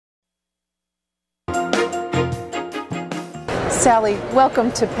Sally,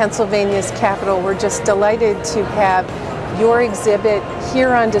 welcome to Pennsylvania's capital. We're just delighted to have your exhibit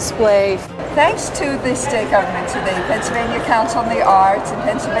here on display. Thanks to the state government, to the Pennsylvania Council on the Arts and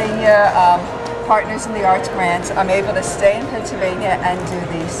Pennsylvania Partners in the Arts grants, I'm able to stay in Pennsylvania and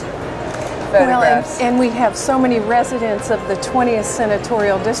do these photographs. Well, and we have so many residents of the 20th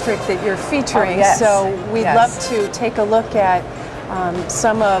Senatorial District that you're featuring, so we'd love to take a look at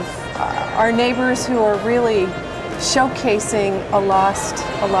some of our neighbors who are really showcasing a lost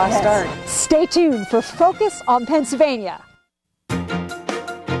art. Stay tuned for Focus on Pennsylvania.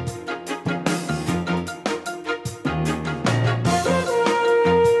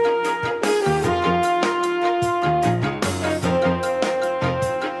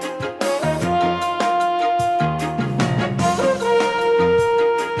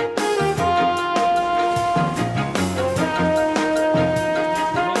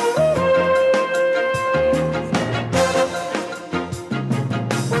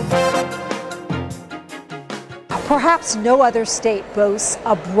 Perhaps no other state boasts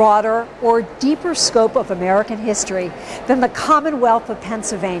a broader or deeper scope of American history than the Commonwealth of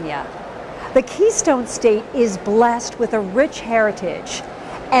Pennsylvania. The Keystone State is blessed with a rich heritage,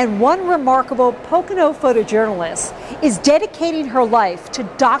 and one remarkable Pocono photojournalist is dedicating her life to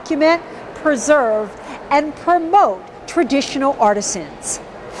document, preserve, and promote traditional artisans.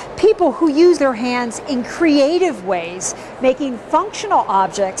 People who use their hands in creative ways, making functional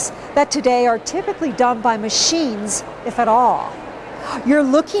objects that today are typically done by machines, if at all. You're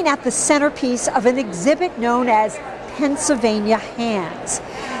looking at the centerpiece of an exhibit known as Pennsylvania Hands.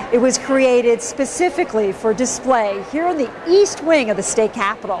 It was created specifically for display here in the East Wing of the state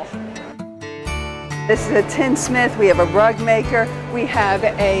capitol. This is a tinsmith, we have a rug maker, we have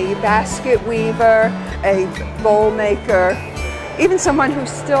a basket weaver, a bowl maker, even someone who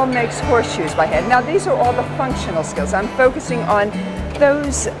still makes horseshoes by hand. Now these are all the functional skills. I'm focusing on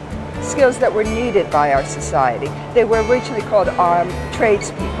those skills that were needed by our society. They were originally called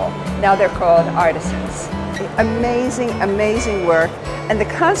tradespeople. Now they're called artisans. Amazing, amazing work, and the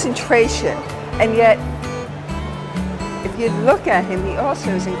concentration, and yet if you look at him, he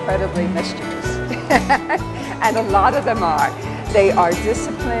also is incredibly mischievous. And a lot of them are. They are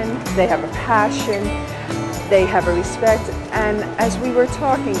disciplined, they have a passion, they have a respect, and as we were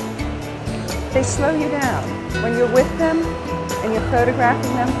talking, they slow you down. When you're with them and you're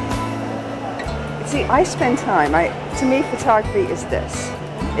photographing them, see, I spend time, to me photography is this.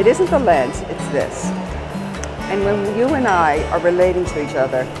 It isn't the lens, it's this. And when you and I are relating to each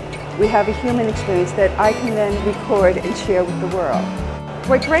other, we have a human experience that I can then record and share with the world.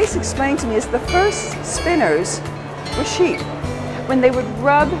 What Grace explained to me is the first spinners were sheep, when they would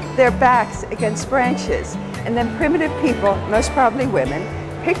rub their backs against branches. And then primitive people, most probably women,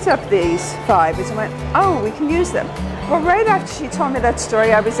 picked up these fibers and went, oh, we can use them. Well, right after she told me that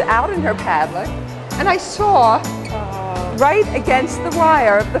story, I was out in her paddock, and I saw right against the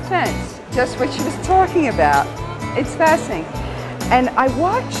wire of the fence just what she was talking about. It's fascinating. And I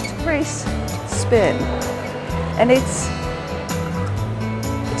watched Grace spin, and it's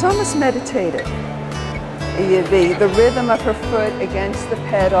almost meditative. The rhythm of her foot against the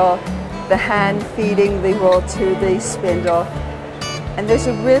pedal, the hand feeding the wool to the spindle, and there's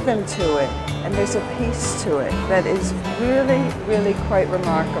a rhythm to it, and there's a peace to it that is really, really quite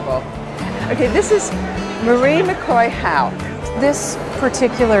remarkable. Okay, this is Marie McCoy Howe. This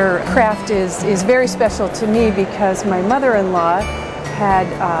particular craft is very special to me because my mother-in-law had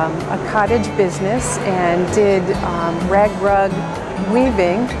a cottage business and did rag rug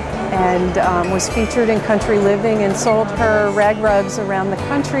weaving, and was featured in Country Living and sold her rag rugs around the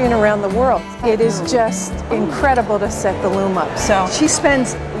country and around the world. It is just incredible to set the loom up. So she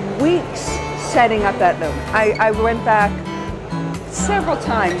spends weeks setting up that loom. I went back several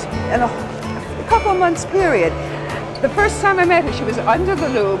times in a couple of months period. The first time I met her, she was under the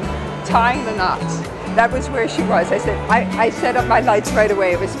loom tying the knots. That was where she was. I set up my lights right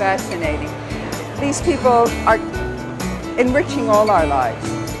away. It was fascinating. These people are enriching all our lives.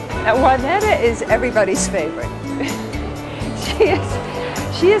 Now, Juanetta is everybody's favorite.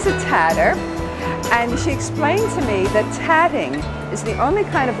 She is a tatter, and she explained to me that tatting is the only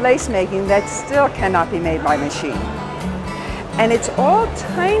kind of lace making that still cannot be made by machine. And it's all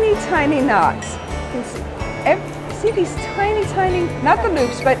tiny, tiny knots. You can see these tiny, tiny, not the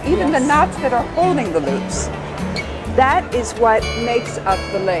loops, but even the knots that are holding the loops. That is what makes up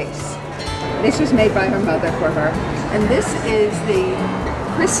the lace. This was made by her mother for her, and this is the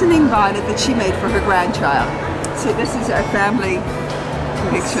christening bonnet that she made for her grandchild. So this is a family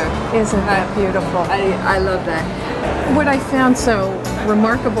picture. Isn't that beautiful? I love that. What I found so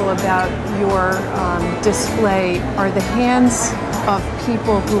remarkable about your display are the hands of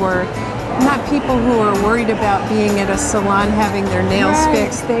people who are not people who are worried about being at a salon having their nails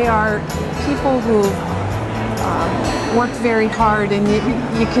fixed. They are people who worked very hard, and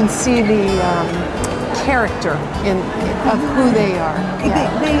you can see the character of who they are.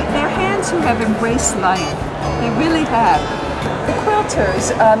 They're hands who have embraced life. They really have. The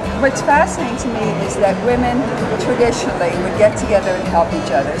quilters, what's fascinating to me is that women traditionally would get together and help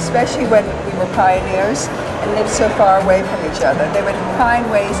each other, especially when we were pioneers and lived so far away from each other. They would find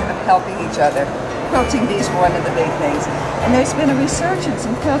ways of helping each other. Quilting bees were one of the big things. And there's been a resurgence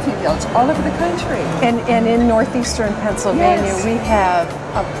in quilting guilds all over the country. And in northeastern Pennsylvania, we have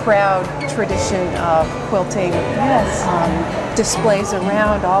a proud tradition of quilting displays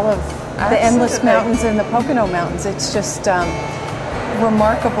around all of the Endless Mountains and the Pocono Mountains. It's just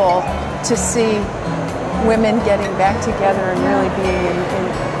remarkable to see women getting back together and really being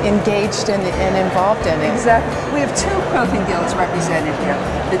engaged and involved in it. Exactly. We have two quilting guilds represented here.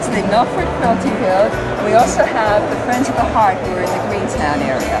 It's the Milford Quilting Guild. We also have the Friends of the Heart who are in the Greenstown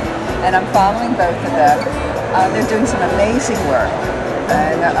area. And I'm following both of them. They're doing some amazing work.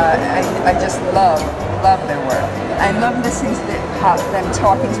 And I just love their work. I love listening to them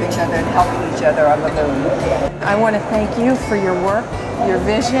talking to each other and helping each other on the loom. I want to thank you for your work, your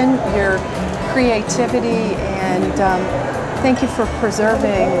vision, your creativity, and thank you for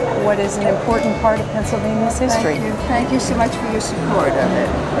preserving what is an important part of Pennsylvania's history. Thank you. Thank you so much for your support of it.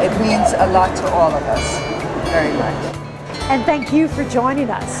 It means a lot to all of us, very much. And thank you for joining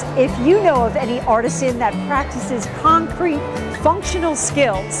us. If you know of any artisan that practices concrete, functional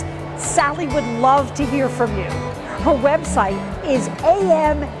skills, Sally would love to hear from you. Her website is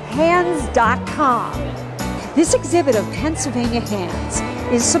amhands.com. This exhibit of Pennsylvania Hands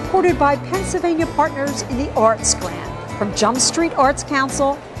is supported by Pennsylvania Partners in the Arts Grant from Jump Street Arts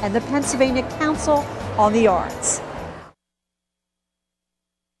Council and the Pennsylvania Council on the Arts.